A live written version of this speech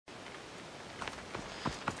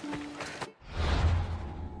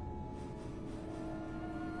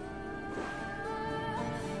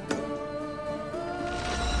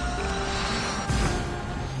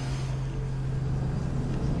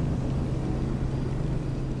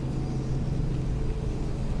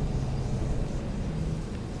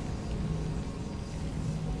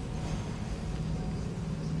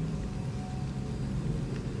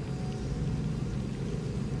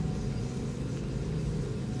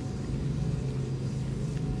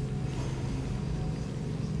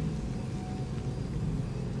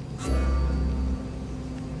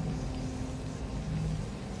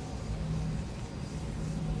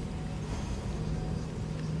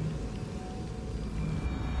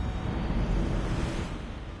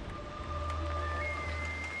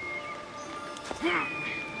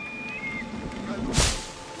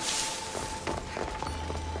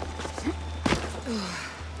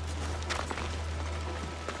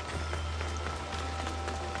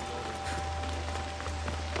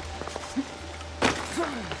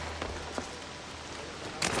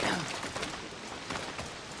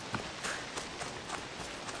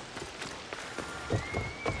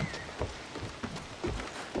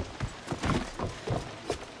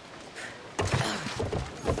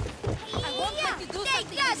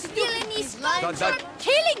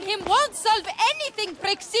Killing him won't solve anything,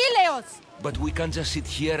 Prexileos! But we can't just sit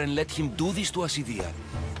here and let him do this to us, Évia.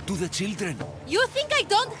 To the children. You think I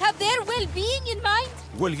don't have their well-being in mind?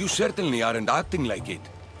 Well, you certainly aren't acting like it.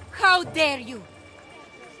 How dare you!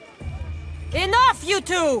 Enough, you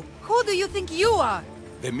two! Who do you think you are?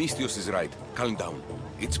 The Misthios is right. Calm down.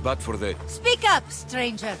 It's bad for the... Speak up,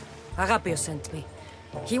 stranger. Agapios sent me.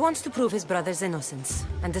 He wants to prove his brother's innocence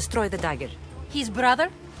and destroy the dagger. His brother?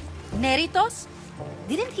 Neritos?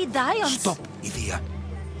 Didn't he die on... Stop, Évia.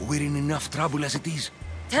 We're in enough trouble as it is.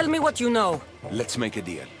 Tell me what you know. Let's make a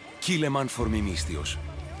deal. Kill a man for me, Misthios.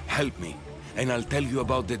 Help me, and I'll tell you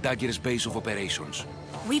about the dagger's base of operations.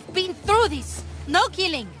 We've been through this. No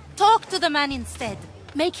killing. Talk to the man instead.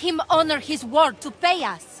 Make him honor his word to pay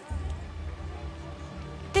us.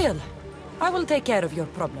 Deal. I will take care of your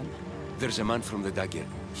problem. There's a man from the dagger.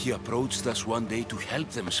 He approached us one day to help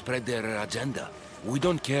them spread their agenda. We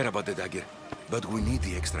don't care about the dagger, but we need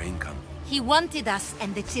the extra income. He wanted us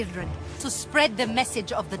and the children to spread the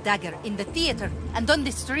message of the dagger in the theater and on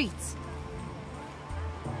the streets.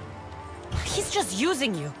 He's just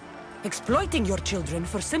using you. Exploiting your children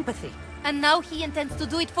for sympathy. And now he intends to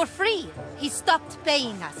do it for free. He stopped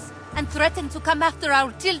paying us and threatened to come after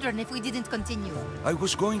our children if we didn't continue. I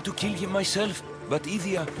was going to kill him myself, but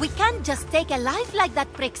Évia... We can't just take a life like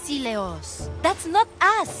that, Prexileos. That's not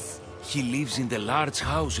us. He lives in the large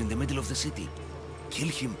house in the middle of the city. Kill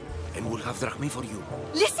him, and we'll have drachmi for you.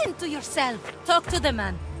 Listen to yourself. Talk to the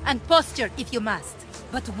man, and posture if you must.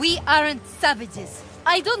 But we aren't savages.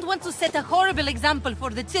 I don't want to set a horrible example for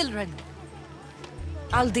the children.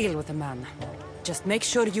 I'll deal with the man. Just make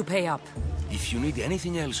sure you pay up. If you need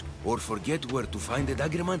anything else, or forget where to find the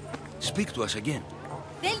dagger man, speak to us again.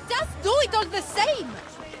 They'll just do it all the same!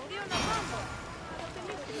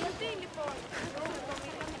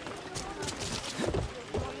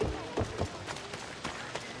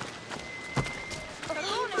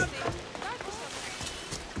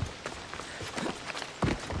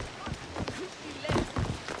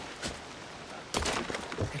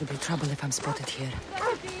 There'll be trouble if I'm spotted here.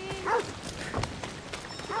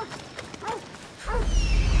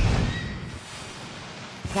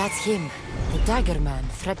 That's him, the dagger man,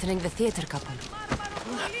 threatening the theater couple.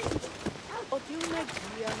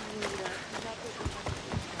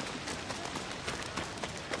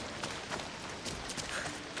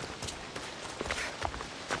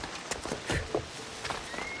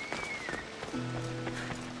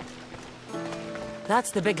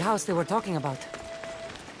 That's the big house they were talking about.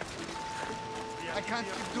 I can't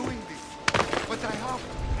keep doing this, but I have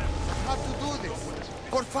to do this.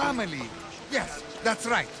 For family. Yes, that's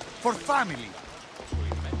right. For family.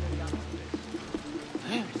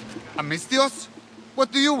 Misthios?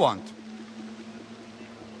 What do you want?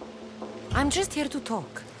 I'm just here to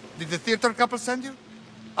talk. Did the theater couple send you?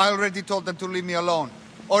 I already told them to leave me alone.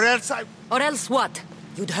 Or else I... Or else what?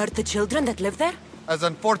 You'd hurt the children that live there? As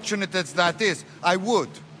unfortunate as that is, I would.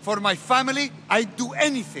 For my family, I'd do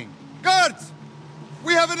anything. Guards!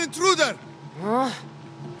 We have an intruder! Huh?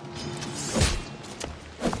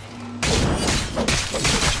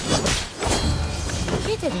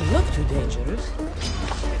 He didn't look too dangerous.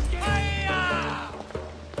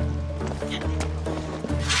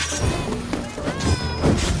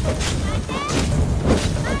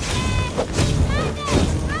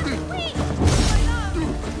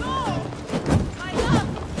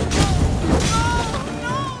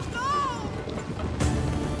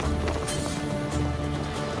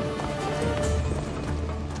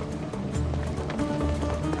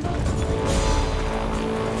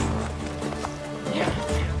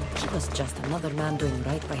 Just another man doing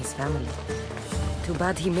right by his family. Too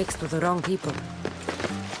bad he mixed with the wrong people.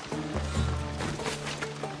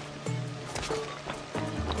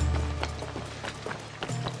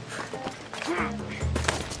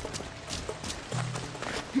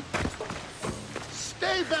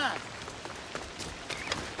 Stay back!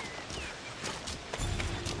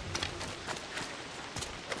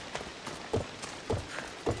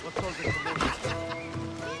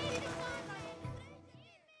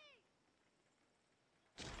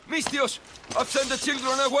 Misthios! I've sent the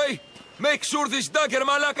children away! Make sure this dagger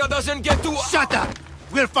Malaka doesn't get to... Shut up!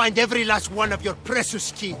 We'll find every last one of your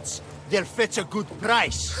precious kids. They'll fetch a good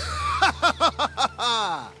price.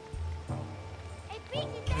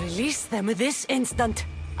 Release them this instant.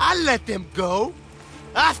 I'll let them go.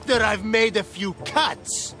 After I've made a few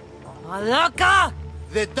cuts. Malaka!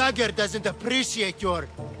 The dagger doesn't appreciate your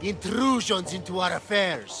intrusions into our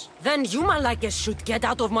affairs. Then you Malakas should get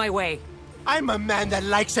out of my way. I'm a man that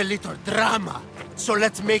likes a little drama. So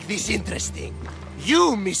let's make this interesting.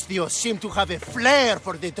 You, Misthios, seem to have a flair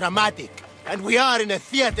for the dramatic. And we are in a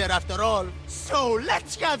theater after all. So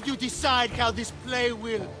let's have you decide how this play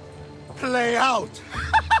will play out.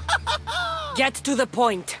 Get to the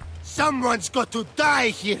point. Someone's got to die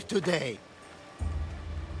here today.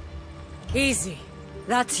 Easy.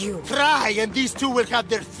 That's you. Try, and these two will have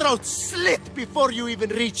their throats slit before you even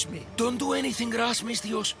reach me. Don't do anything rash,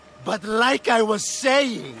 Misthios. But like I was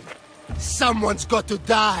saying, someone's got to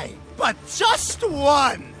die. But just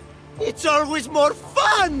one! It's always more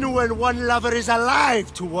fun when one lover is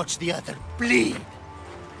alive to watch the other bleed.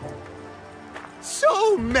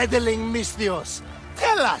 So, meddling Misthios,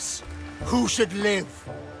 tell us, who should live?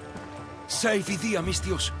 Save Évia,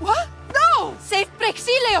 Misthios. What? No! Save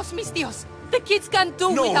Praxíleos, Misthios! The kids can't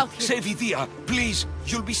do No, without him. save Évia, please.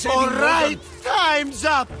 You'll be saving All more right, time's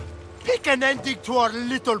up! Pick an ending to our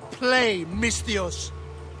little play, Misthios.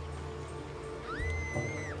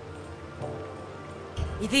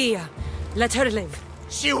 Évia, let her live.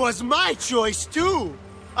 She was my choice, too.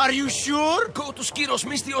 Are you sure? Go to Skiros,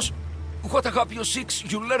 Misthios. What a Capio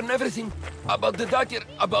 6, you'll learn everything. About the dagger,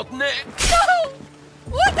 about No!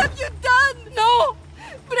 What have you done? No!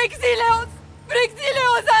 Praxíleos!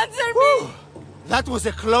 Praxíleos, answer me! That was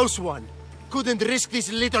a close one. Couldn't risk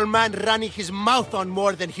this little man running his mouth on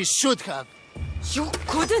more than he should have. You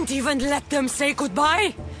couldn't even let them say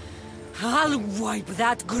goodbye? I'll wipe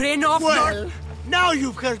that grin off Well, now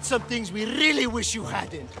you've heard some things we really wish you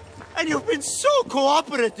hadn't. And you've been so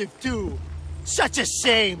cooperative, too. Such a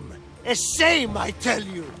shame. A shame, I tell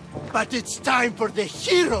you. But it's time for the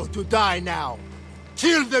hero to die now.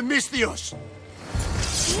 Kill the Misthios.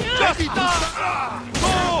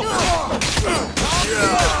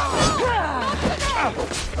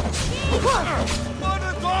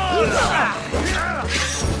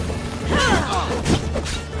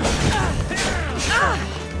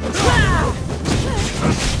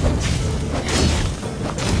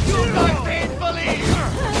 You die painfully!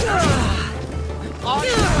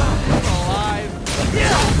 Alive!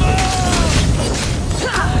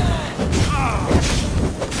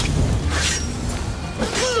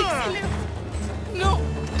 No!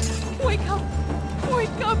 Wake up!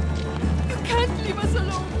 Wake up! You can't leave us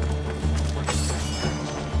alone!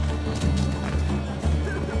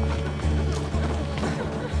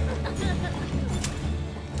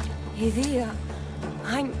 Évia,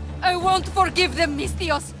 I won't forgive them,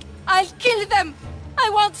 Misthios! I'll kill them! I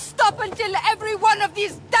won't stop until every one of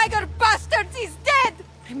these dagger bastards is dead!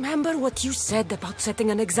 Remember what you said about setting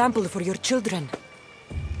an example for your children.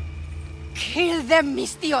 Kill them,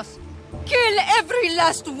 Misthios! Kill every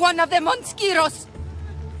last one of them on Skiros!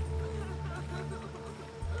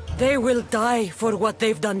 They will die for what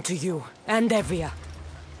they've done to you, and Évia.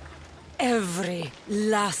 Every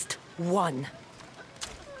last one.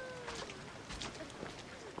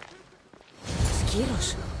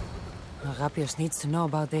 Skiros. Agapios needs to know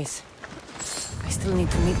about this. I still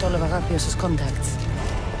need to meet all of Agapios' contacts.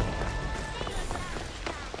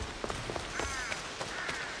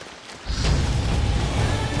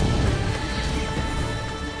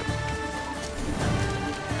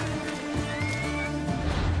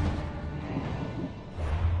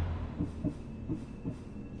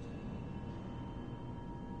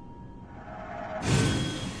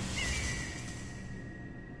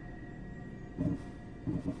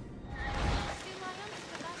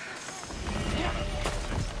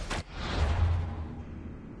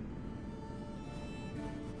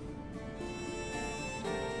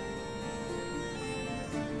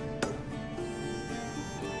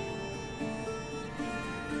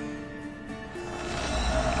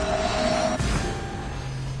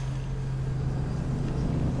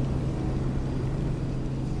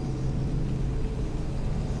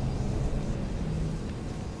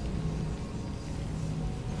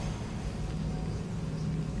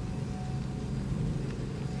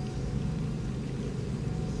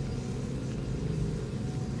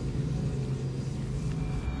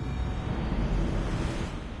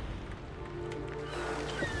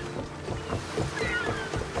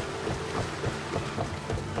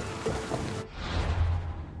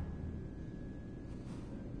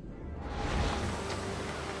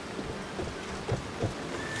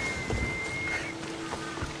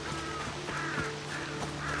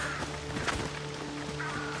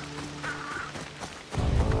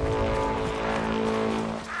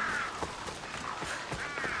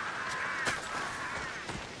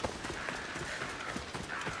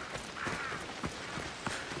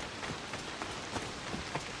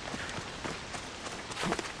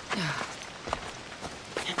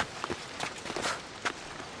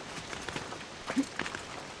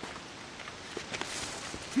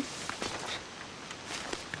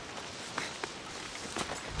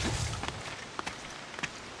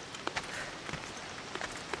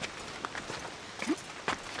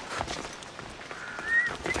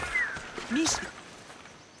 Miss...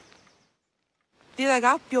 Did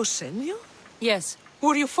Agapio send you? Yes.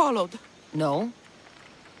 Were you followed? No.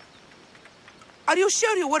 Are you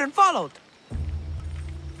sure you weren't followed?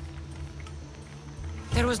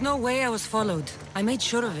 There was no way I was followed. I made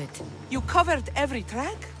sure of it. You covered every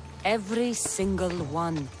track? Every single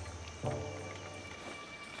one.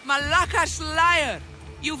 Malaka's liar!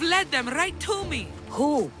 You've led them right to me!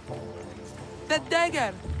 Who? The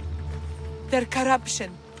dagger! Their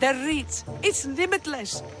corruption, their reach, it's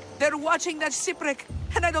limitless! They're watching that shipwreck,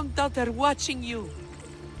 and I don't doubt they're watching you.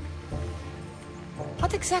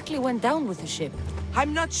 What exactly went down with the ship?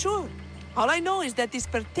 I'm not sure. All I know is that this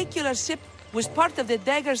particular ship was part of the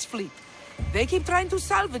Dagger's fleet. They keep trying to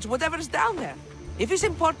salvage whatever's down there. If it's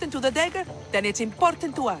important to the Dagger, then it's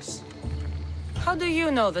important to us. How do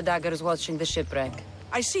you know the Dagger is watching the shipwreck?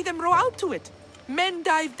 I see them row out to it. Men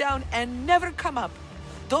dive down and never come up.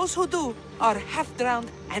 Those who do are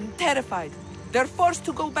half-drowned and terrified. They're forced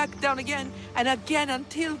to go back down again and again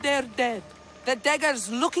until they're dead. The Dagger's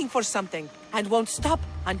looking for something and won't stop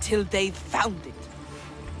until they've found it.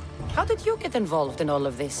 How did you get involved in all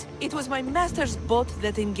of this? It was my master's boat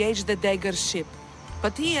that engaged the Dagger's ship,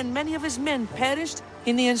 but he and many of his men perished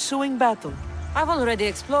in the ensuing battle. I've already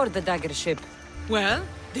explored the Dagger ship. Well,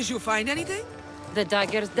 did you find anything? The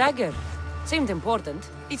Dagger's dagger. Seemed important.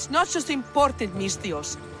 It's not just important,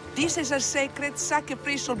 Mistios. This is a sacred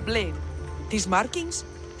sacrificial blade. These markings?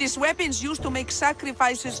 These weapons used to make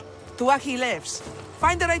sacrifices to Achilles.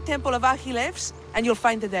 Find the right temple of Achilles, and you'll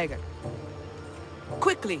find the dagger.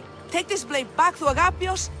 Quickly, take this blade back to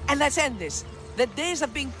Agapios, and let's end this. The days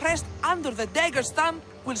of being pressed under the dagger's thumb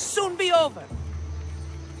will soon be over.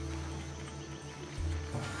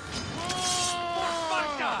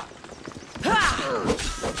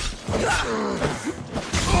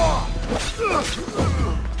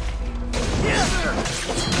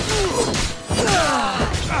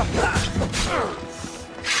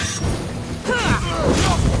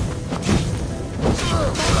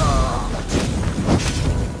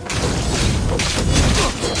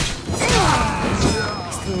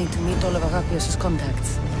 Still need to meet all of Agapios'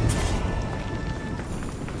 contacts.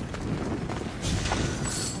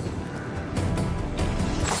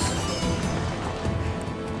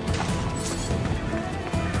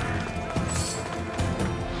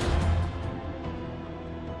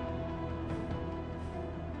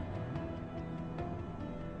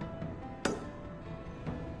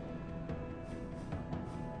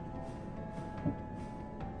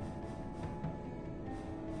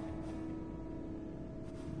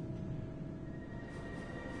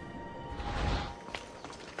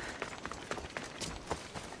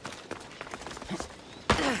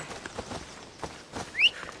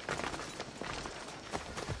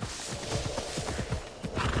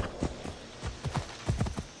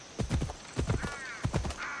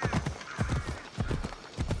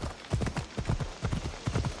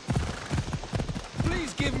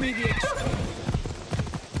 Give me the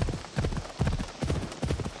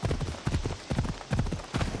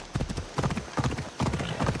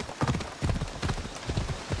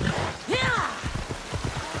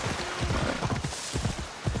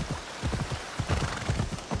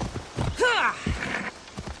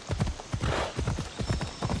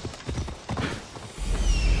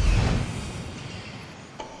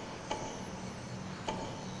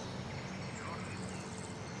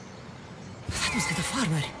That must be the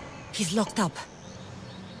farmer. He's locked up.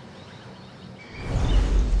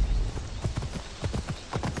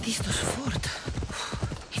 This fort.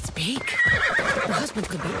 It's big. My husband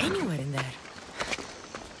could be anywhere in there.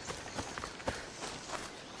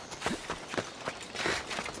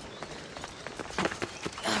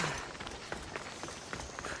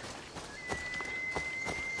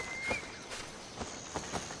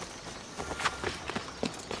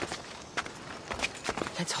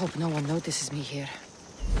 Let's hope no one notices me here.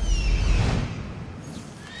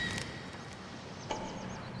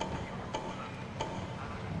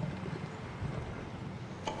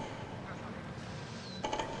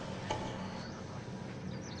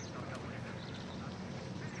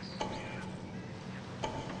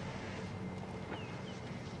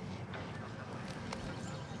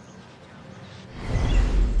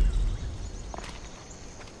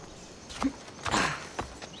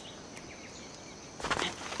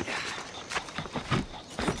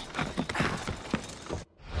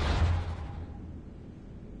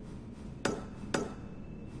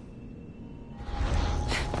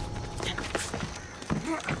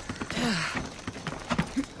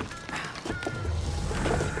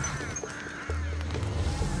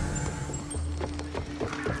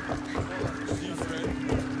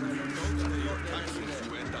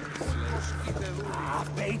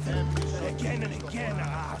 I've paid them. Again and again,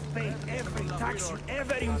 I've paid every tax you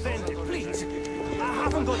ever invented. Please, I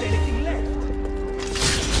haven't got anything left.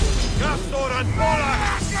 Castor and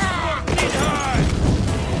Pollack!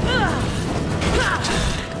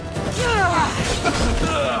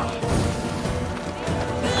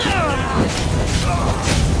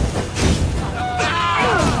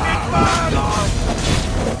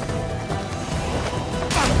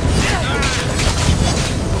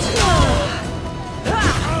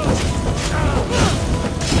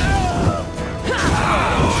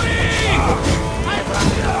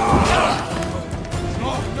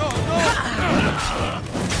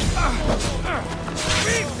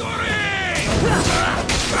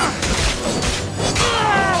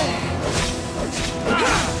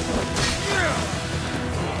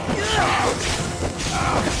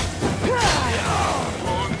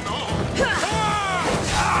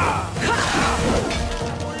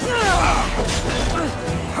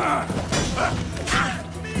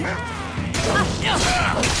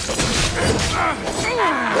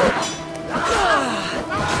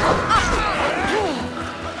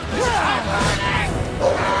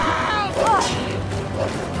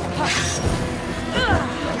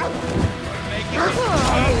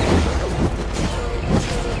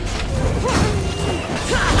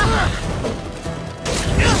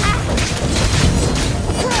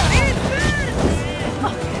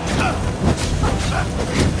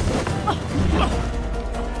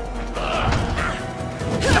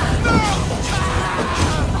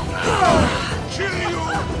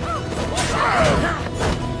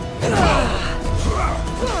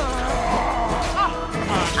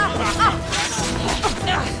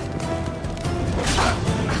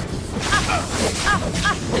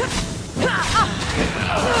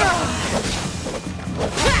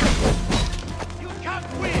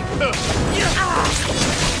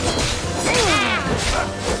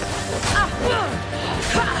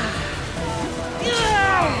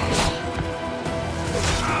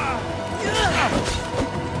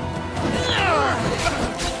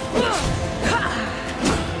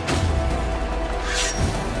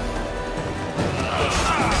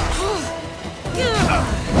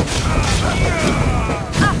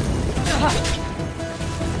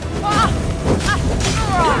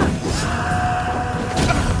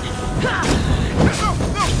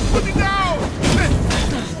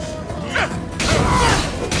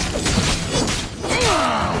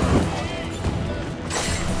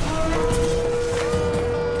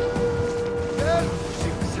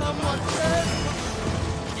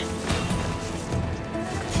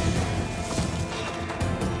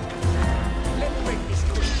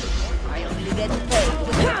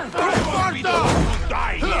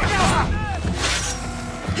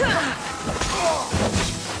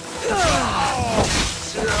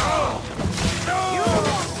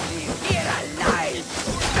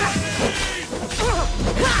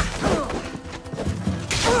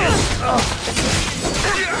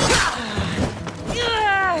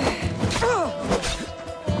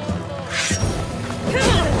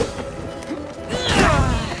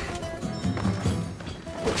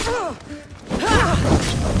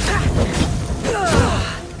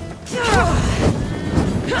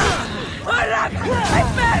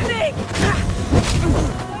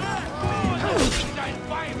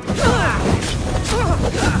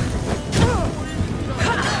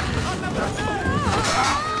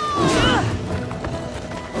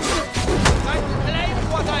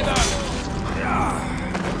 Fortnite her!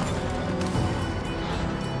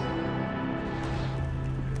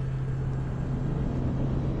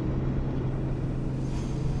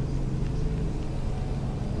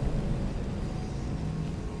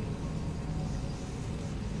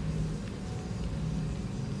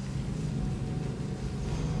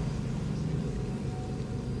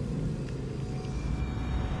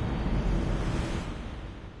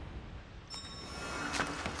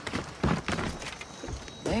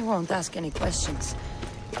 They won't ask any questions.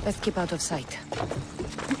 Let's keep out of sight.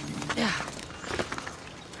 Yeah.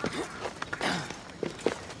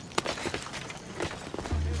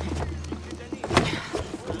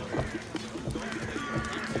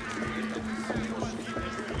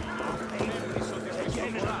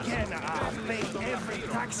 Again and again, I've paid every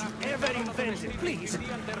tax you ever invented. Please,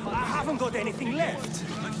 I haven't got anything left.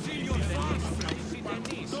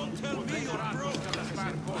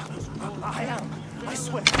 I am. I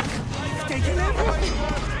swear. I've taken everything.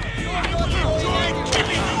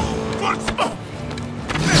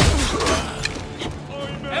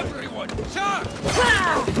 Everyone, sir!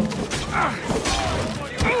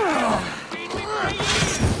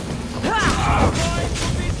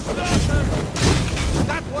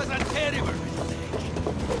 That was a terrible mistake.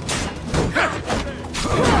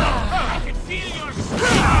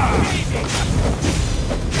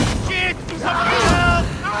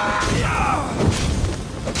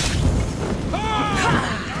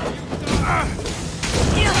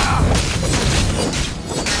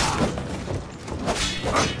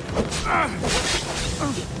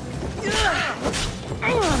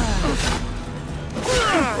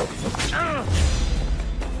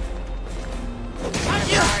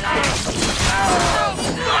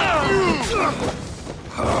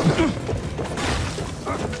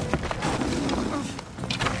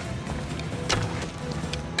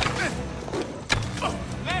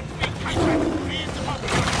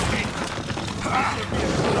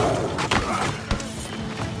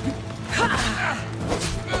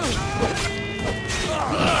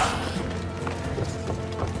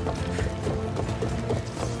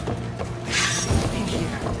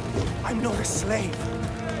 I'm not a slave.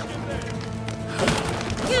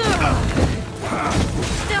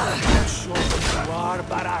 I'm sure you are,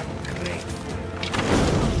 but I'm grateful.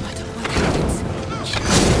 No matter what happens,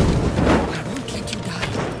 I won't let you die.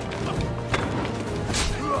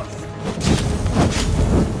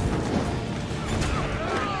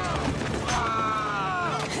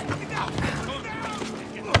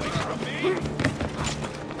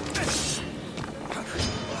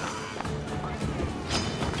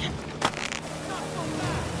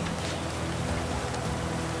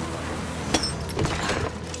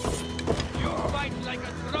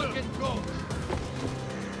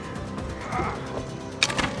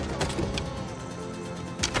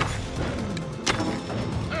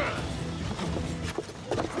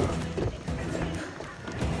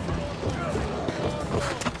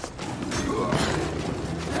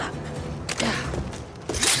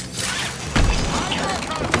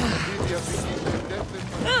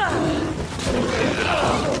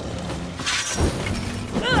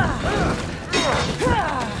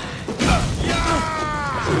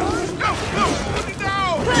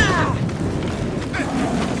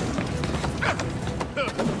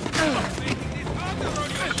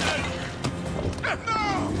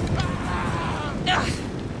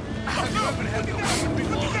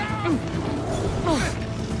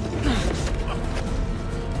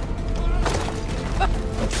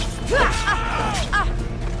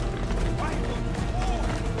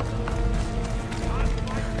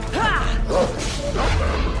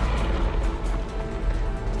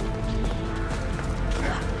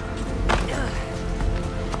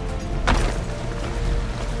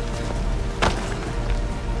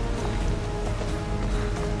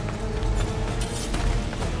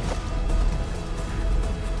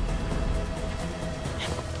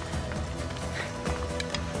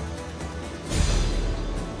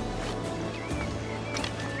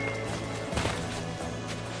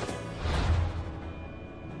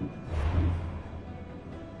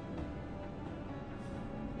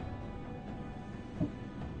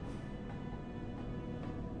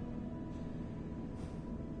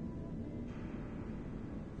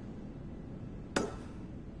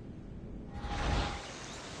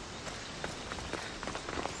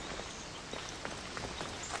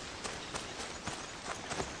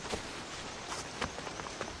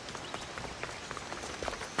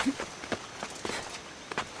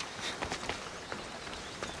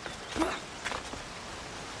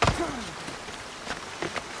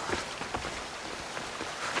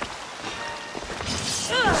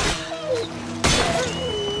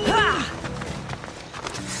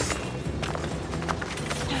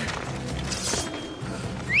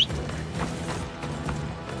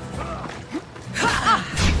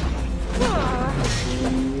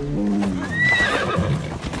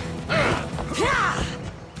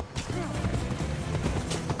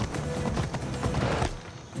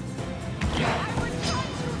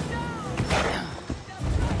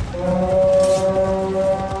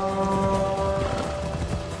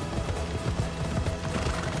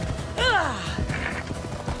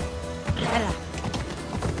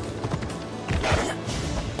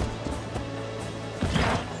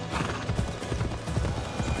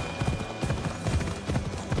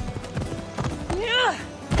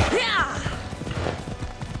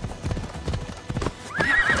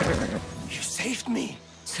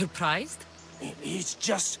 Surprised? It's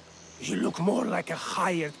just... you look more like a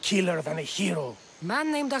hired killer than a hero.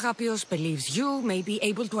 Man named Agapios believes you may be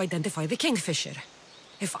able to identify the Kingfisher.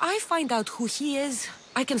 If I find out who he is,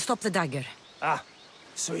 I can stop the dagger. Ah,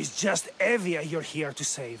 so it's just Évia you're here to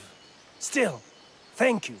save. Still,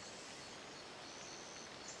 thank you.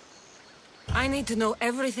 I need to know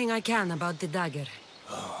everything I can about the dagger.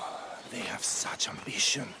 Oh, they have such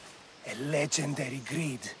ambition. A legendary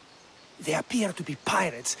greed. They appear to be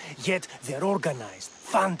pirates, yet they're organized,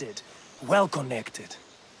 funded, well-connected.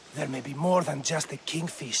 There may be more than just a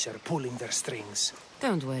Kingfisher pulling their strings.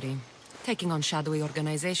 Don't worry. Taking on shadowy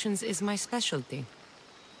organizations is my specialty.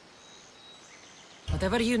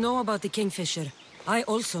 Whatever you know about the Kingfisher, I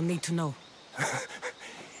also need to know.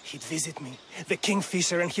 He'd visit me, the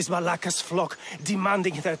Kingfisher and his Malacca's flock,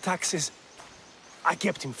 demanding their taxes. I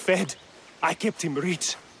kept him fed. I kept him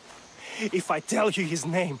rich. If I tell you his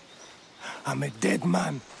name, I'm a dead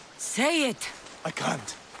man. Say it! I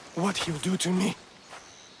can't. What he'll do to me.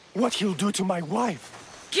 What he'll do to my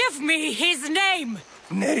wife. Give me his name!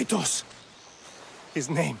 Neritos. His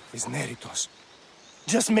name is Neritos.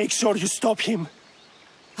 Just make sure you stop him.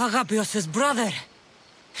 Agapios' brother.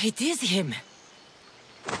 It is him.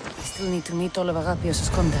 I still need to meet all of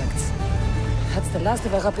Agapios' contacts. That's the last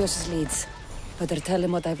of Agapios' leads. Better tell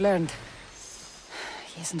him what I've learned.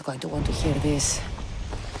 He isn't going to want to hear this.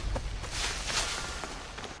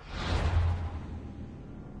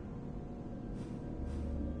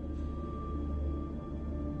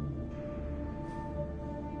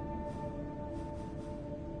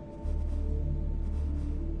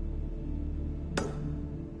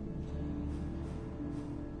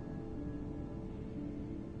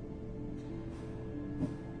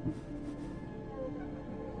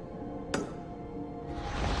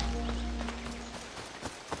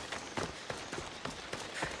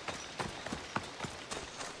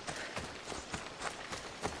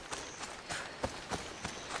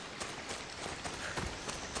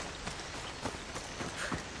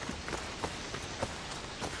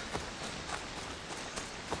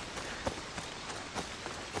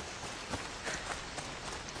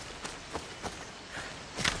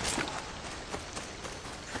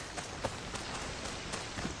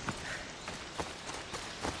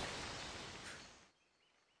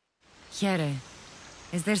 Here,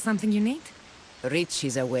 is there something you need?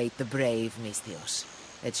 Riches await the brave, Misthios.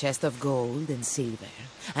 A chest of gold and silver,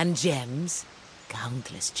 and gems.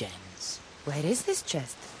 Countless gems. Where is this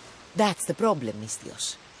chest? That's the problem,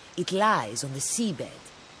 Misthios. It lies on the seabed.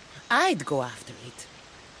 I'd go after it,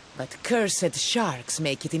 but cursed sharks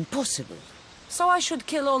make it impossible. So I should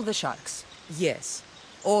kill all the sharks? Yes,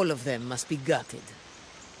 all of them must be gutted.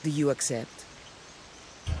 Do you accept?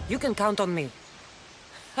 You can count on me.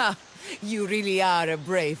 Ha! You really are a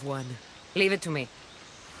brave one. Leave it to me.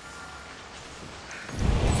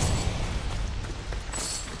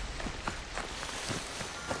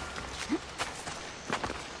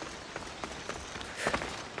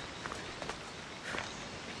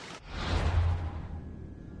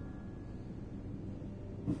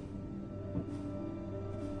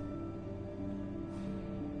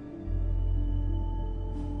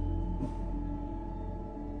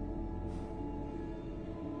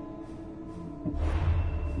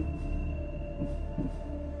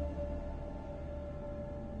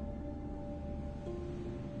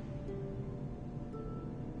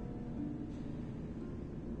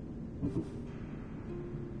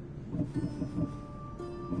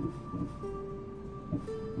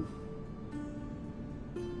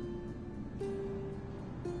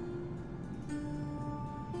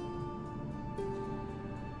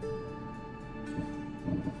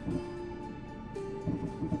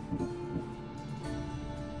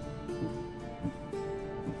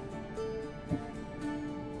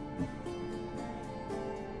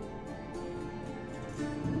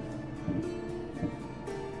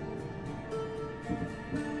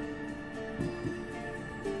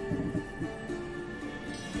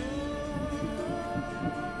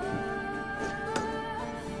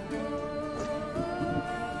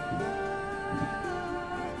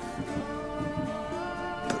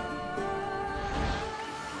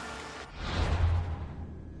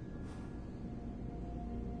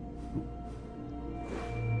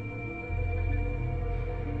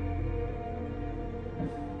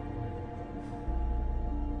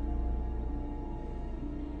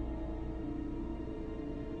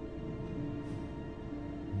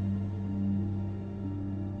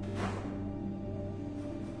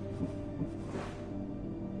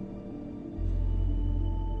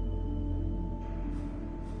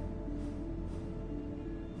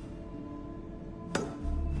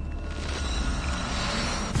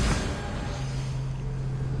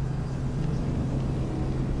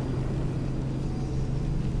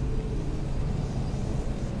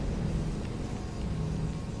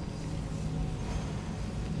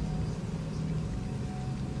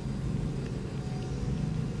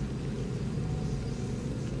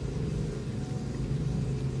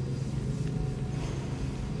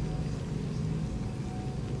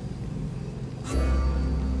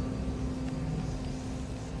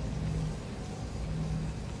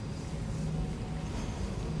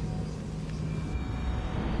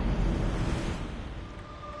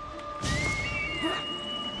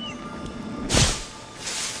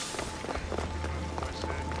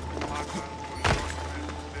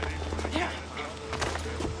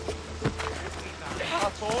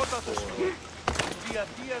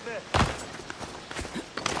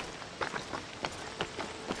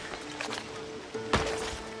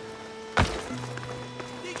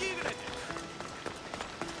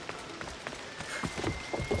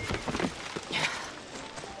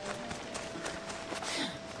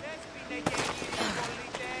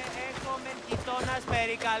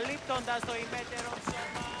 επικαλύπτοντας το ημέτερο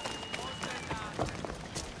σώμα, ώστε να...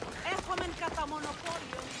 Έχομεν κατά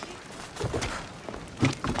μονοπόλιο.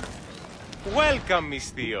 Welcome,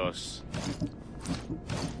 μυστίος.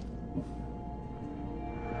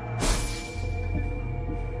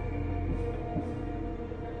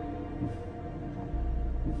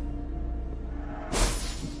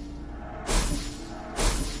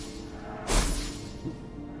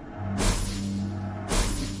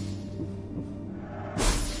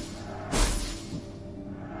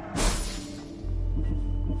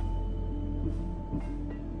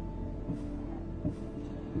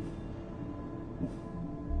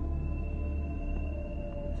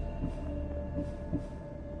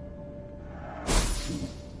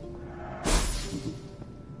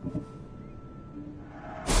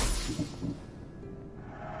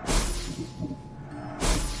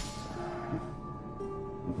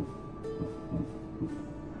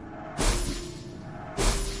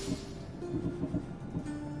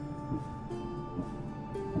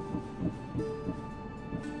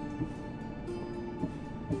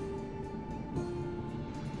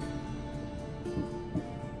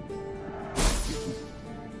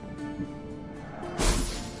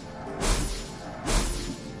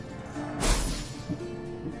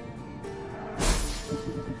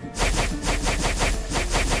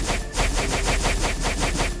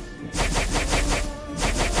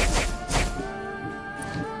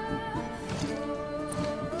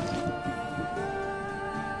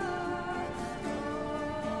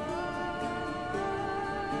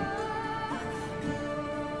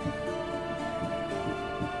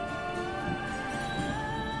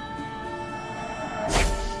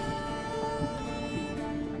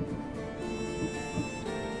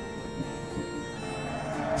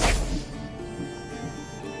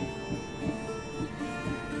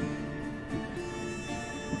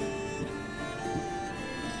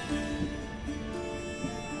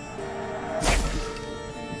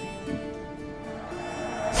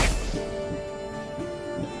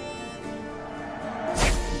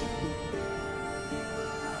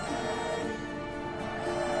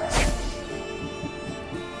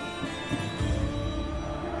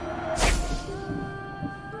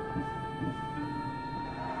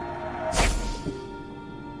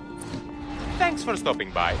 Thanks for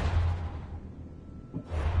stopping by.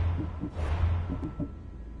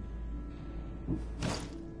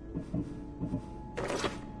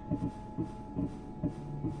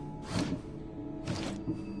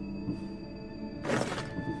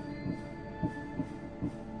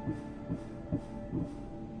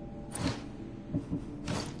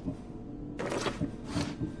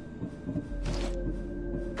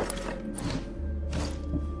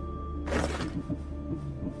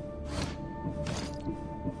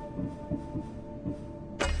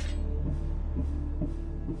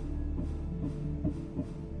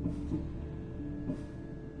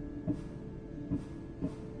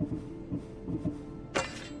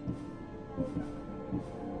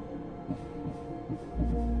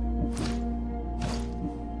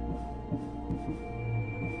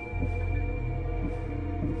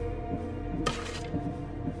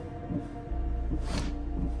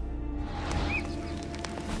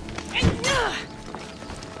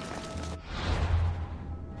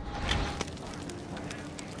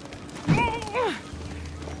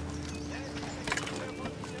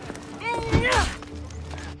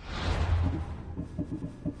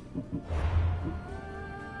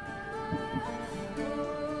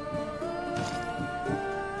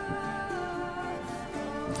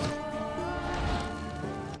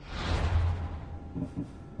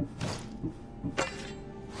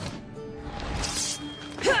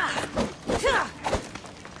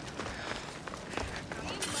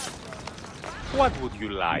 What would you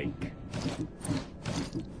like?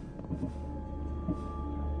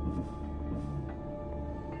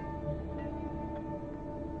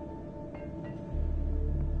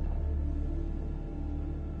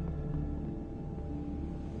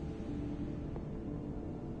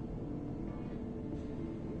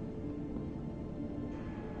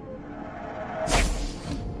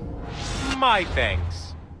 My thanks.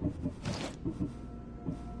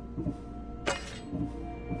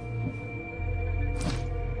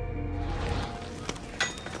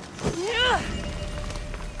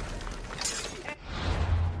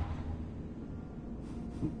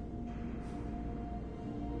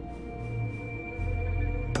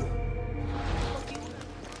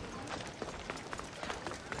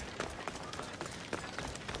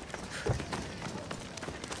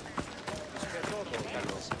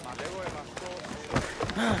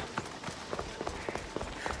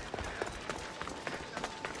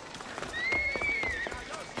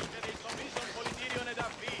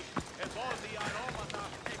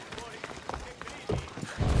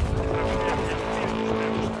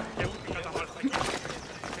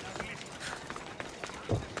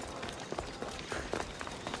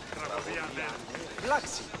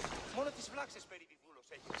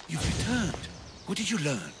 You've returned. What did you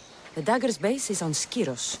learn? The dagger's base is on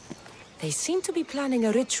Skiros. They seem to be planning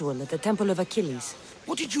a ritual at the Temple of Achilles.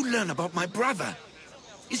 What did you learn about my brother?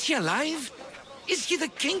 Is he alive? Is he the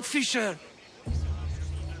Kingfisher?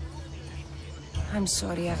 I'm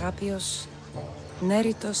sorry, Agapios.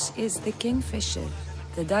 Neritos is the Kingfisher.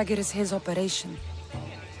 The dagger is his operation.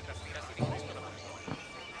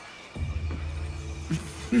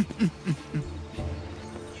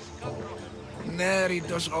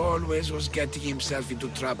 Neritos always was getting himself into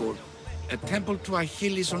trouble. A temple to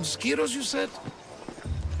Achilles on Skiros, you said?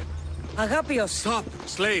 Agapios! Stop,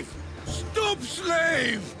 slave! Stop,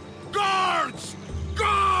 slave! Guards!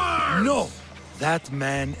 Guards! No! That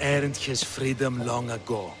man earned his freedom long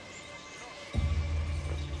ago.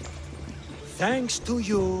 Thanks to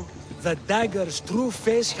you, the dagger's true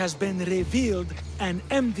face has been revealed and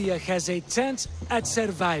Évia has a chance at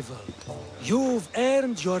survival. You've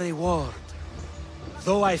earned your reward.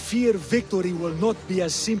 Though I fear victory will not be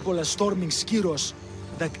as simple as storming Skiros,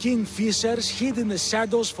 the Kingfishers hid in the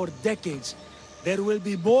shadows for decades. There will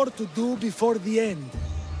be more to do before the end.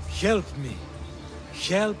 Help me.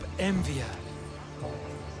 Help Évia.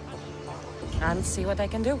 I'll see what I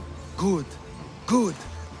can do. Good. Good.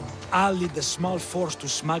 I'll lead the small force to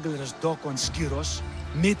Smuggler's Dock on Skiros.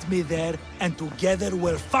 Meet me there, and together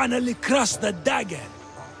we'll finally crush the dagger!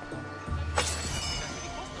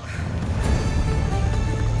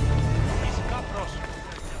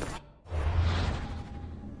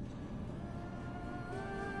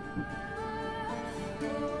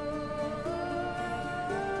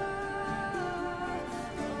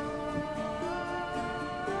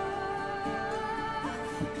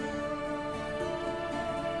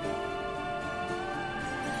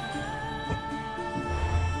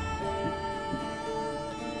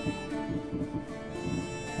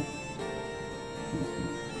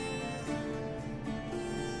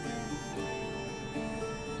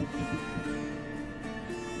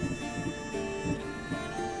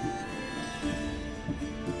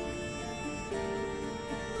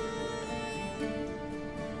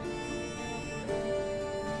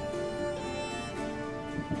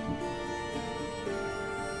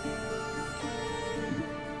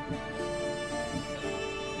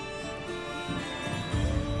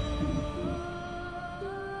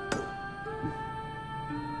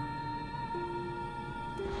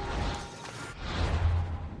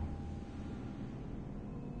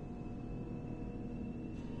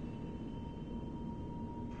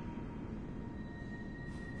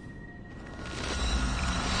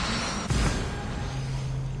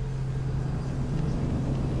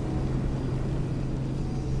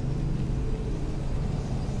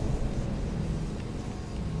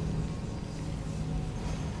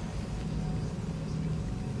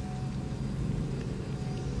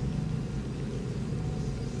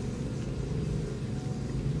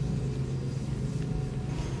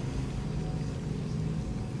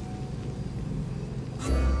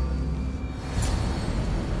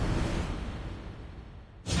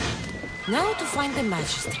 Now to find the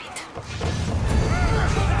magistrate.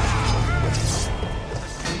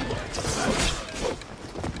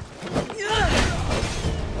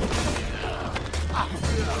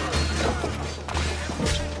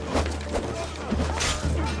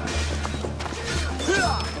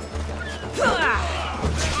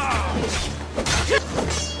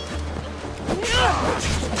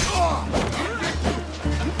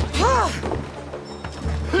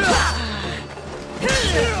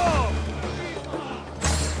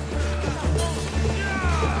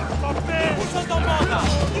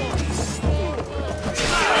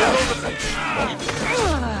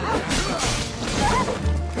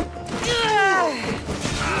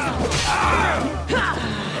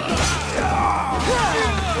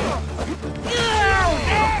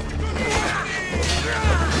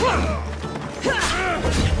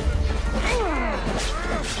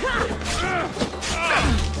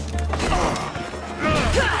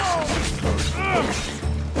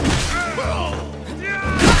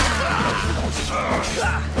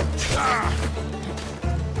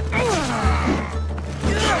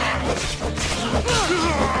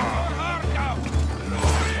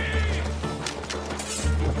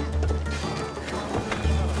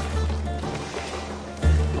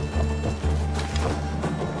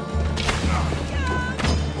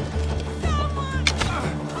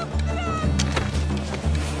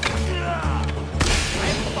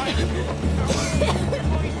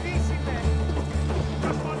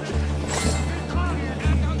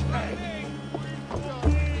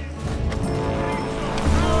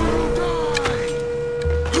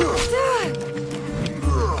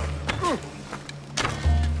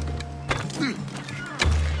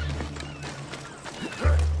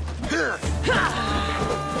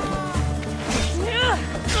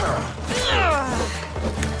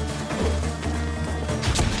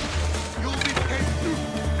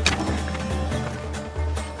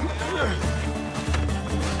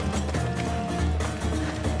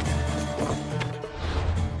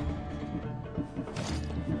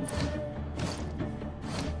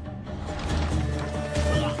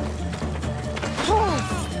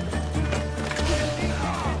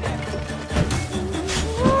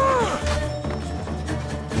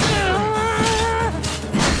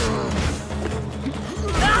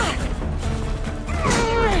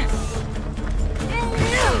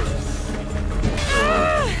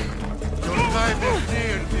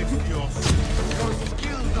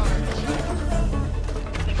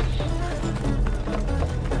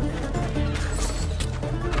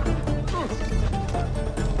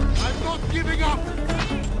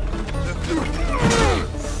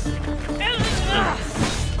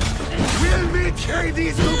 Okay,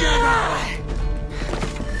 these together!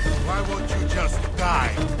 Why won't you just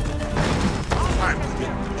die? I'm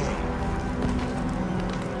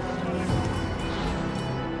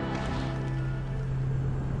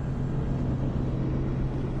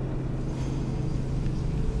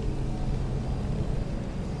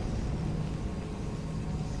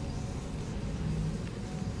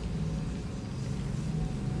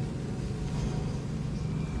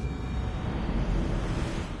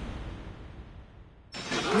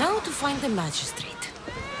Now to find the magistrate.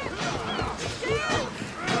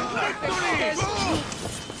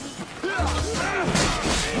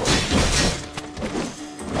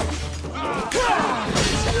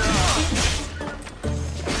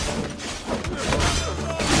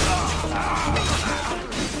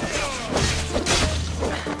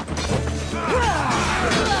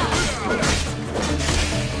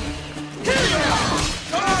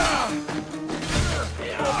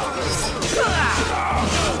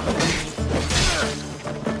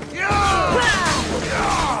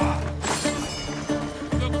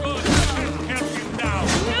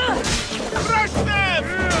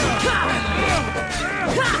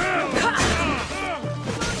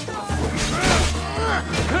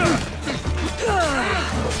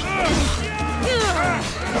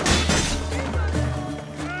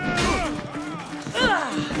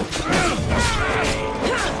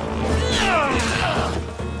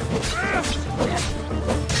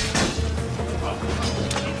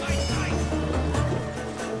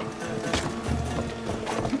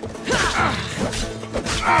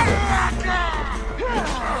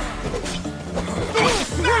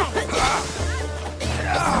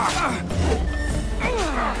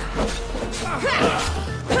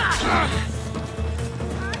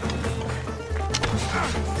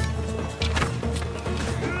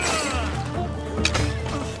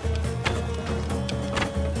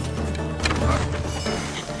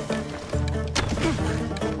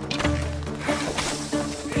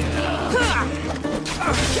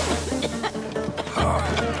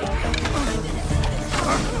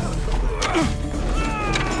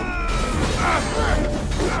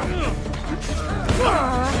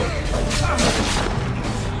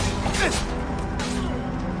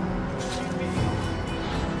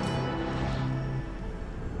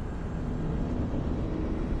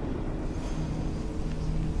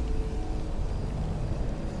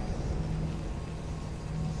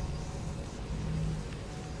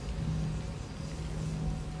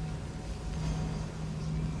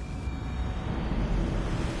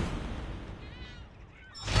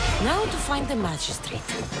 Now to find the magistrate.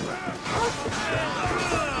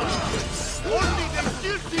 Only the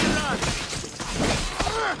guilty land!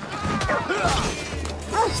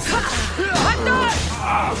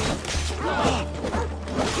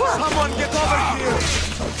 Someone get over here!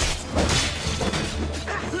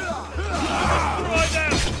 Destroy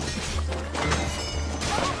them!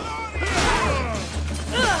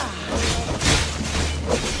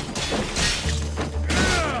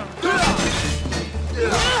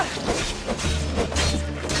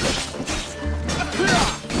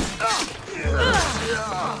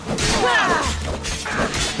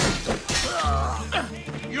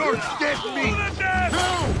 You're dead meat!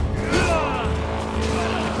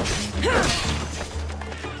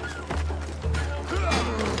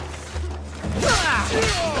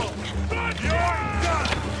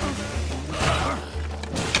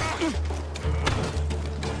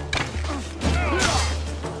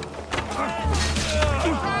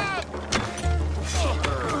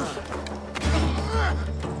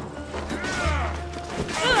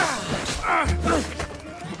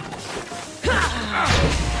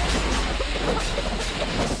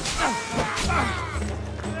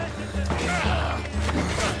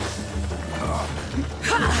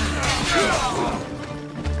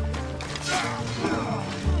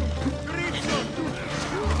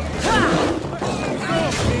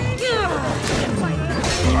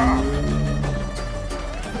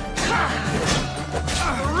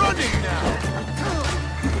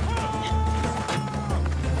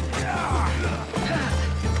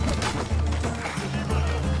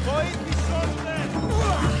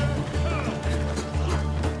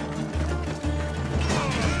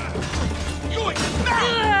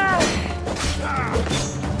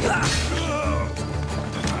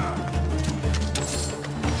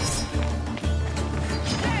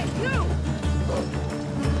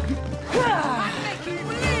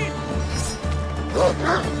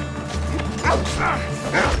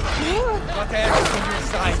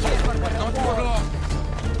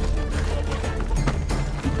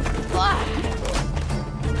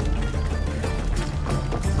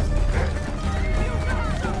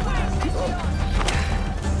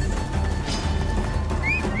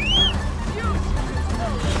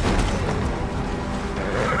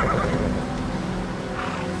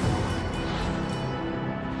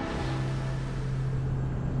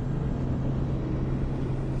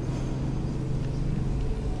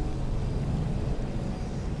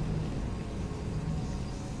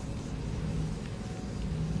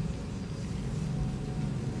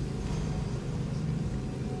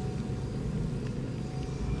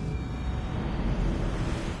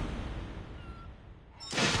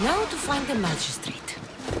 Now to find the magistrate.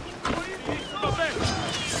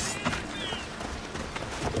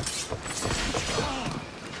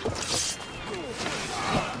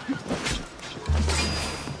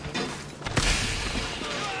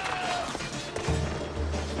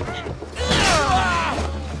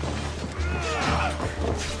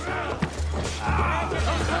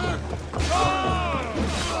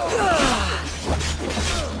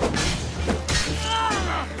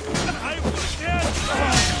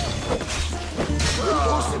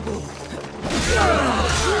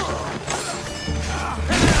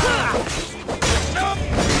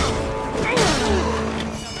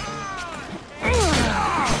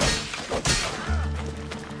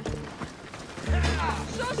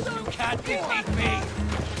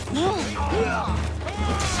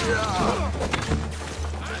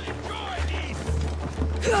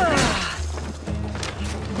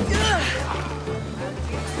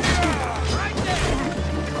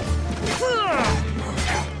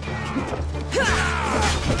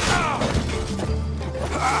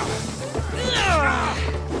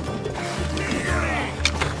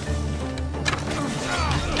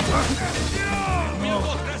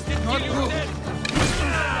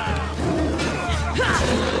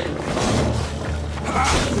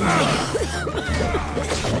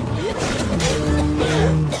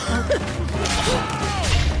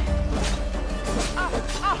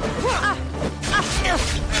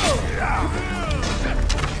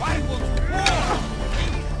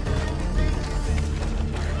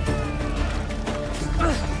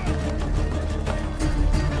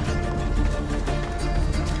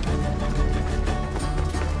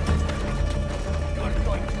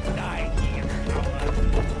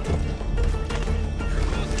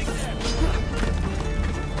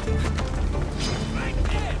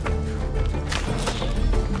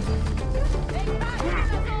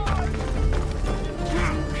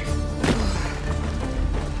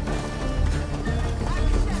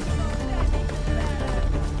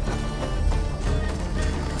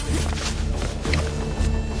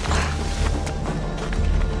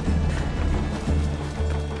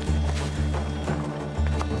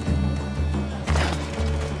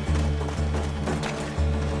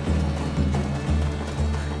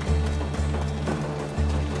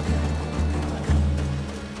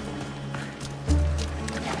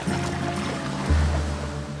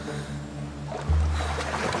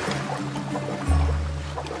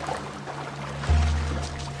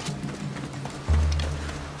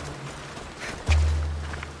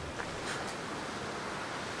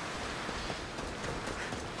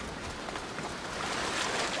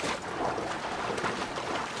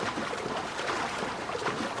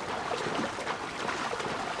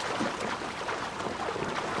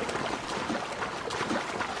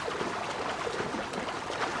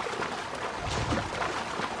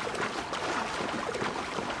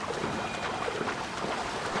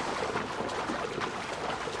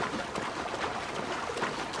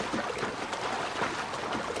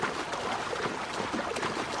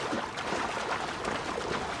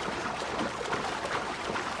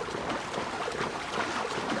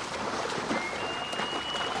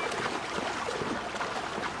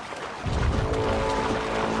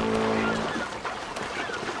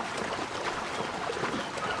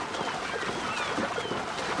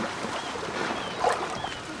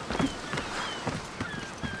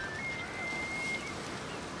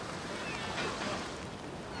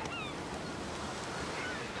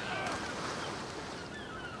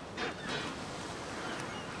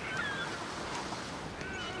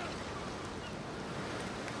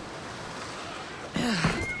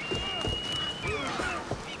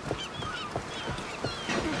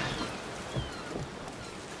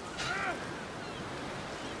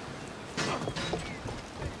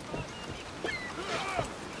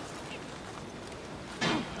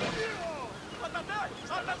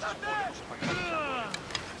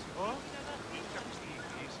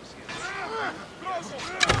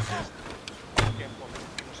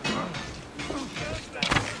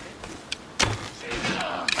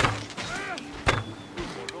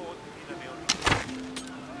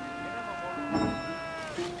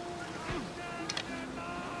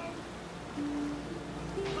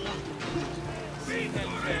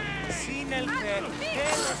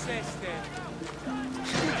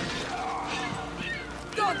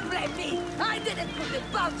 Don't blame me! I didn't put the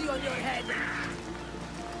bounty on your head!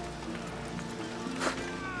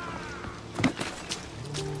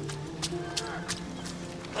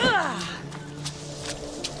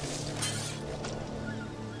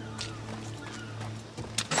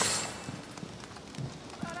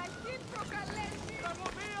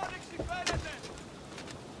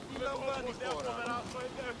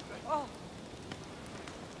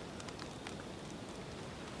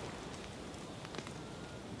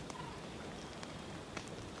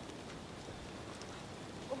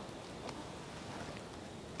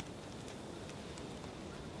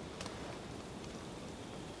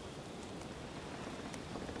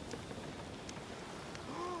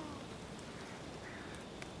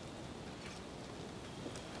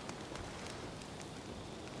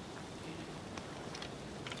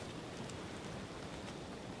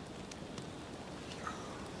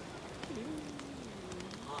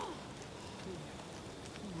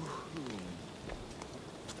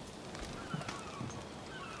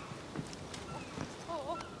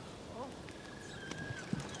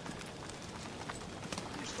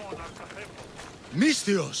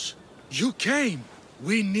 Misthios, you came.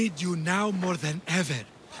 We need you now more than ever.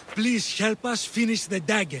 Please help us finish the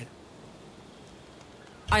dagger.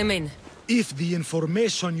 I'm in. If the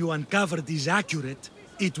information you uncovered is accurate,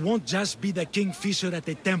 it won't just be the Kingfisher at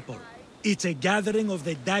the temple. It's a gathering of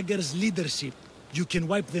the dagger's leadership. You can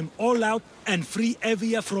wipe them all out and free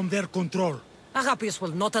Evia from their control. Agapios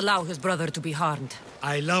will not allow his brother to be harmed.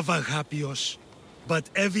 I love Agapios,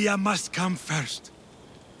 but Evia must come first.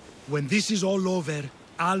 When this is all over,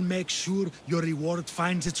 I'll make sure your reward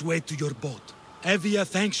finds its way to your boat. Evia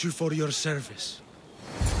thanks you for your service.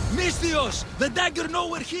 Misthios! The dagger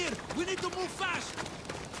nowhere here! We need to move fast!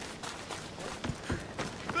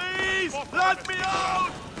 Please, let me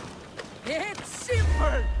out! It's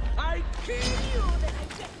simple. I kill you, then I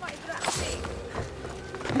get my blessing.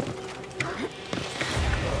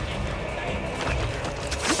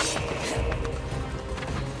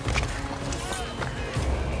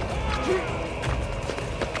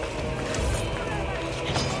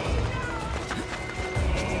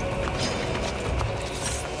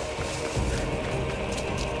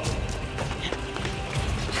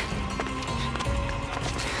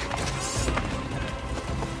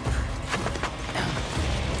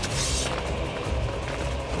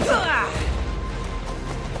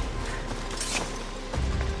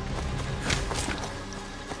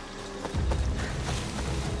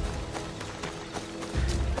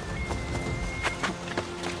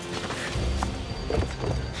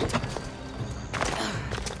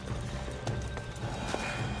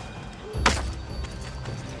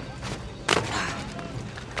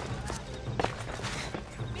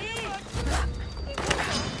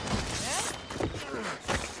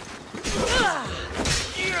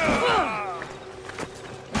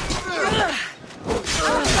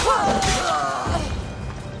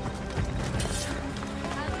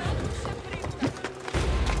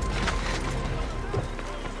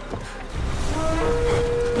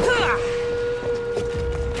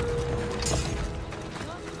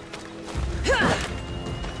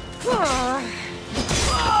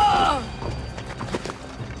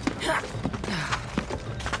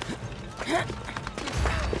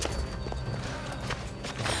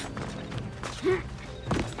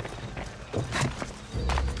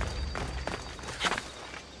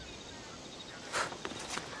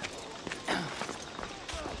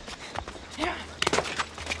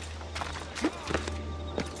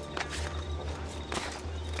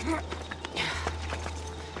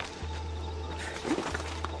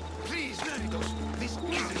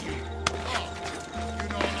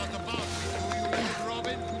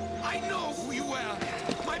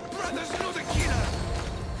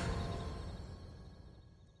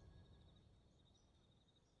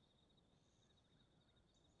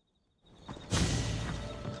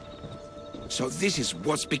 So this is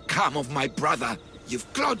what's become of my brother.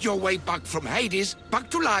 You've clawed your way back from Hades,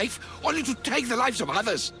 back to life, only to take the lives of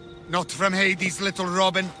others. Not from Hades, little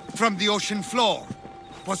Robin, from the ocean floor.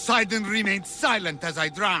 Poseidon remained silent as I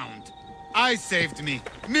drowned. I saved me.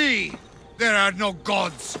 Me! There are no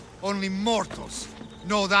gods, only mortals.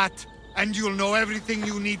 Know that, and you'll know everything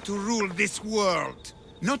you need to rule this world.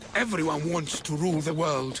 Not everyone wants to rule the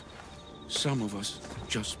world. Some of us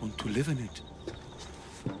just want to live in it.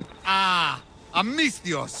 Ah,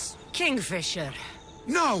 Misthios. Kingfisher.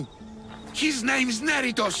 No! His name's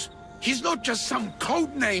Neritos. He's not just some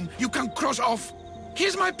code name you can cross off.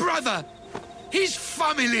 He's my brother. He's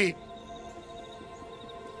family.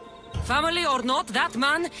 Family or not, that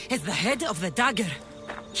man is the head of the dagger.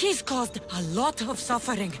 He's caused a lot of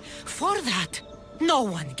suffering. For that, no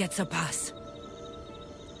one gets a pass.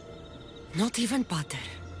 Not even Pater.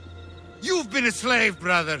 You've been a slave,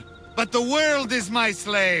 brother, but the world is my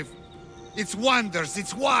slave. Its wonders,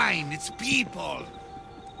 its wine, its people.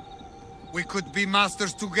 We could be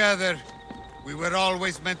masters together. We were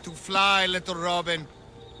always meant to fly, little Robin.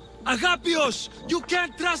 Agapios! You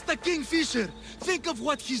can't trust the Kingfisher! Think of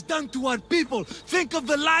what he's done to our people! Think of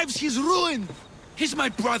the lives he's ruined! He's my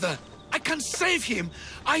brother! I can save him!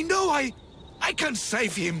 I know I can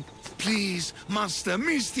save him! Please, Master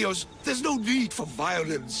Misthios, there's no need for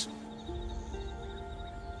violence.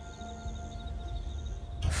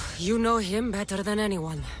 You know him better than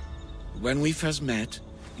anyone. When we first met,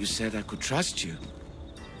 you said I could trust you.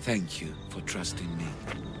 Thank you for trusting me.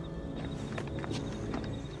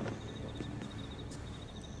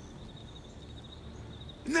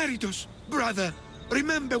 Neritos, brother,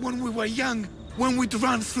 remember when we were young, when we'd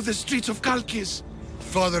run through the streets of Kalkis?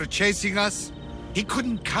 Father chasing us? He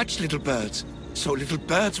couldn't catch little birds, so little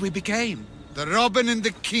birds we became. The robin and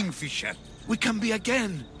the kingfisher. We can be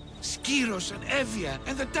again. Skiros and Évia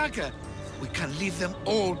and the dagger. We can leave them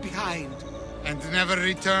all behind. And never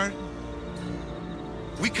return?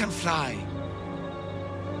 We can fly.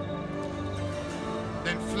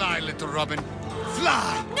 Then fly, little robin.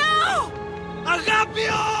 Fly! No!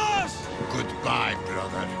 Agapios! Goodbye,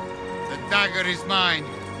 brother. The dagger is mine.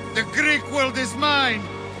 The Greek world is mine.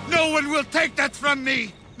 No one will take that from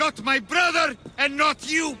me. Not my brother, and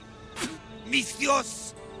not you.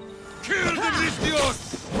 Misthios! Kill the Misthios!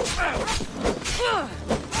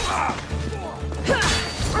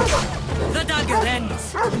 The dagger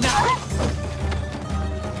ends now.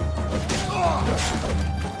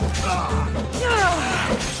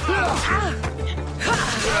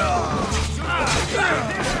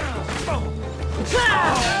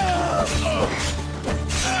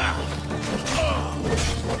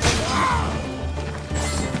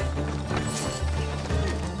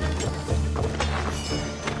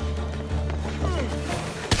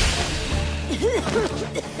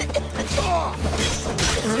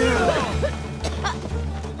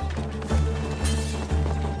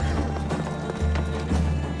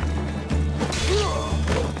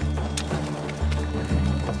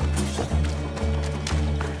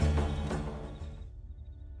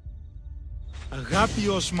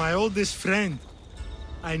 Agapios, my oldest friend.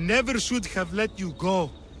 I never should have let you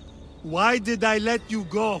go. Why did I let you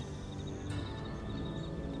go?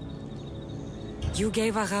 You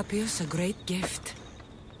gave Agapios a great gift.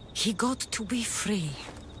 He got to be free.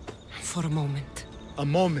 For a moment. A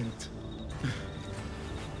moment.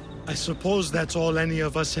 I suppose that's all any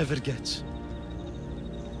of us ever gets.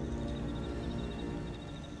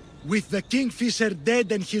 With the Kingfisher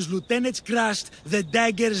dead and his lieutenants crushed, the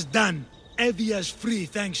dagger's done. Évia's free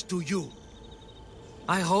thanks to you.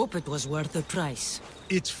 I hope it was worth the price.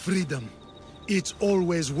 It's freedom. It's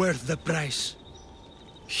always worth the price.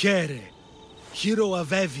 Here, hero of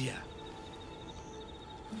Évia.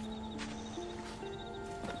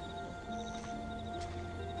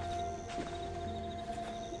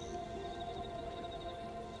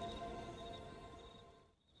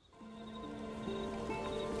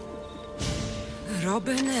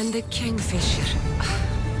 Robin and the Kingfisher.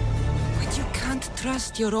 But you can't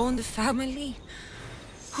trust your own family?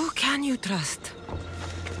 Who can you trust?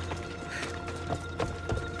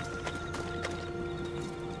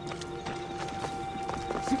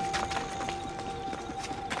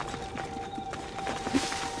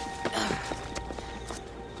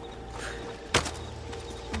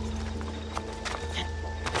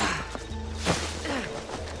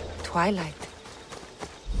 Twilight.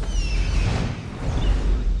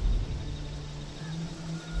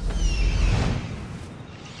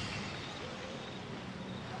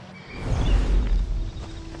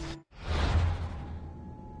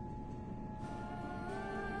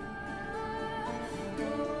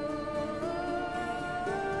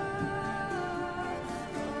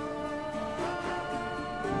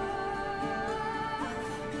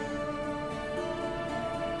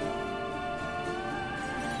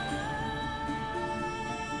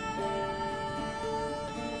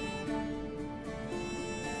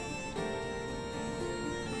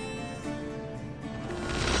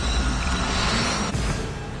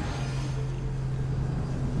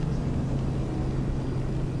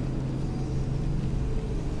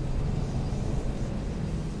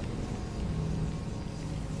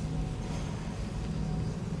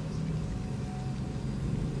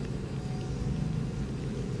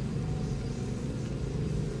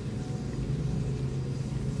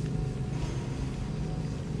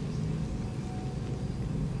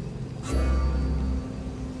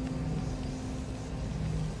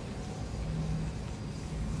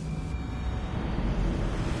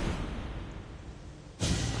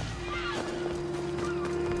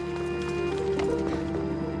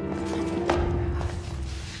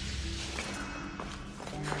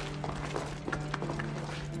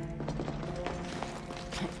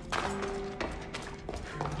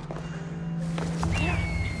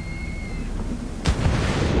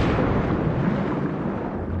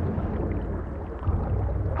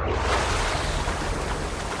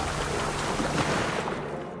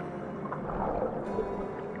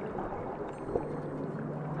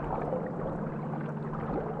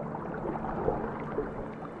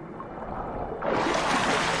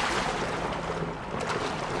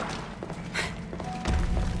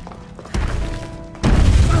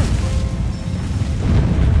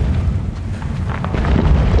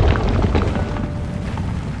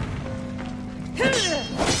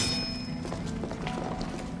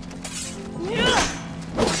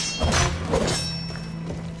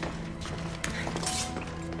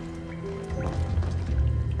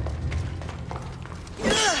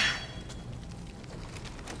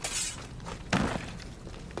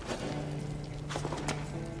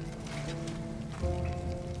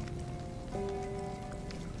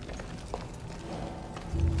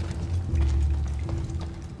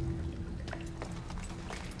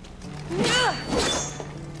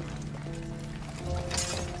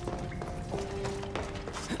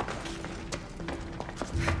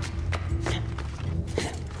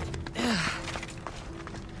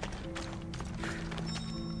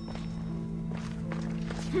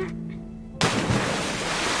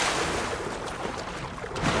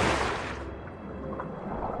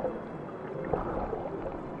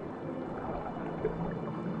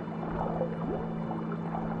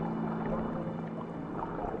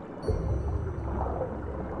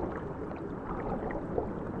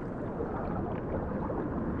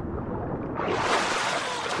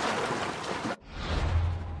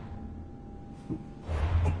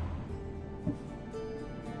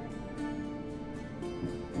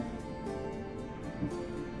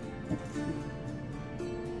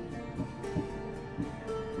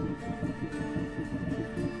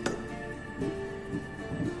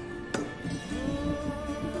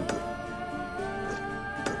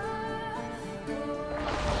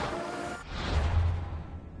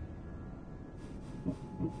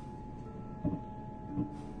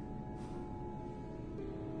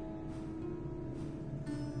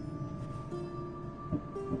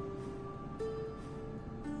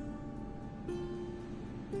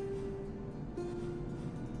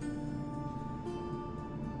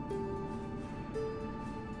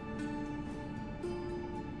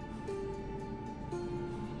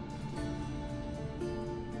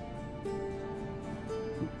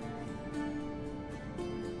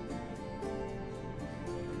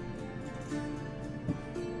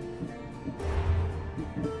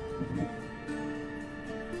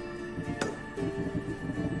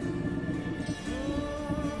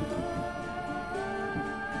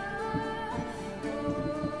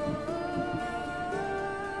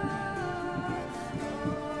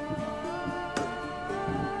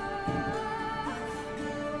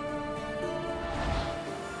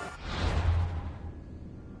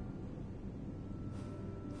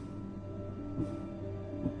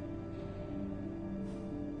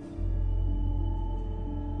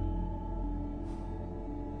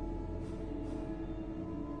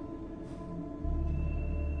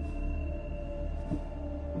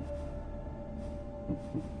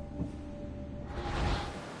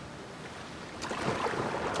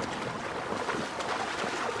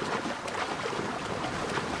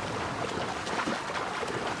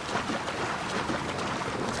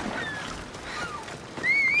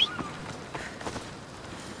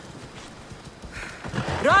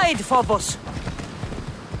 Ride, Phobos!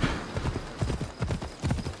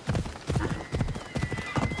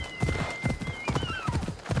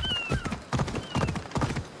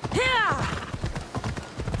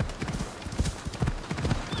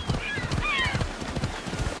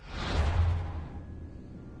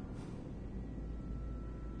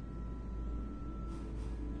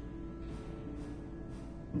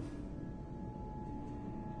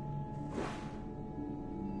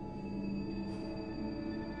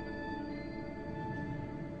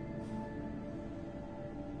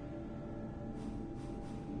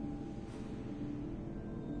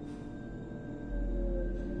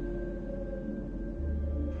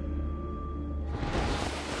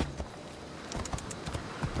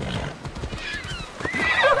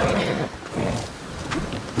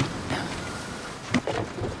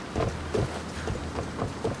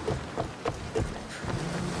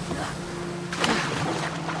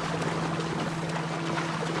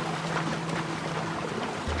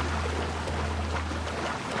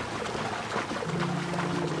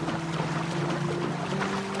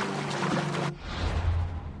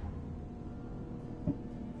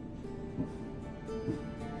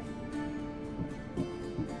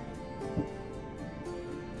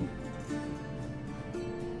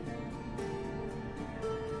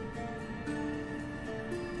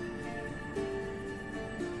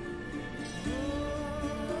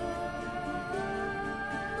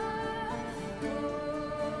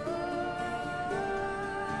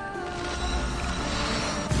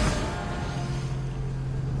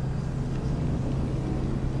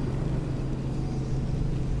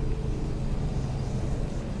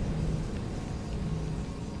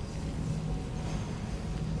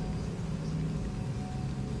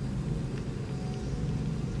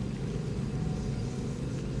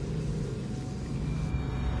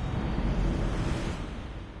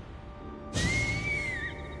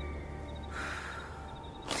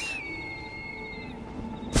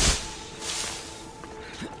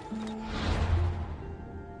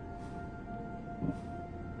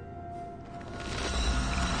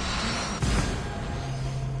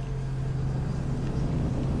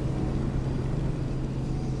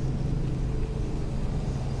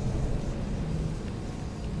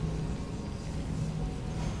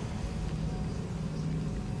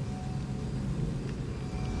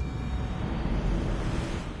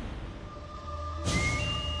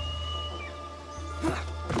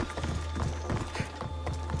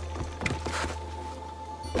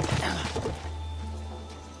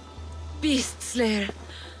 Beast Slayer.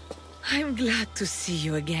 I'm glad to see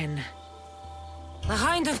you again. The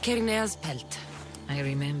Hind of Kernea's pelt. I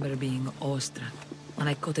remember being awestruck when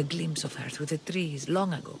I caught a glimpse of her through the trees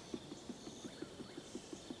long ago.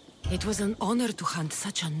 It was an honor to hunt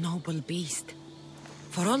such a noble beast.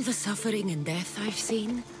 For all the suffering and death I've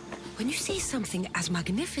seen, when you see something as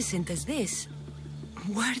magnificent as this,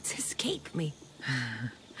 words escape me.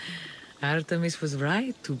 Artemis was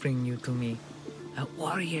right to bring you to me. A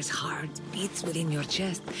warrior's heart beats within your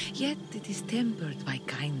chest, yet it is tempered by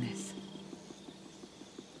kindness.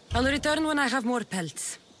 I'll return when I have more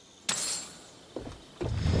pelts.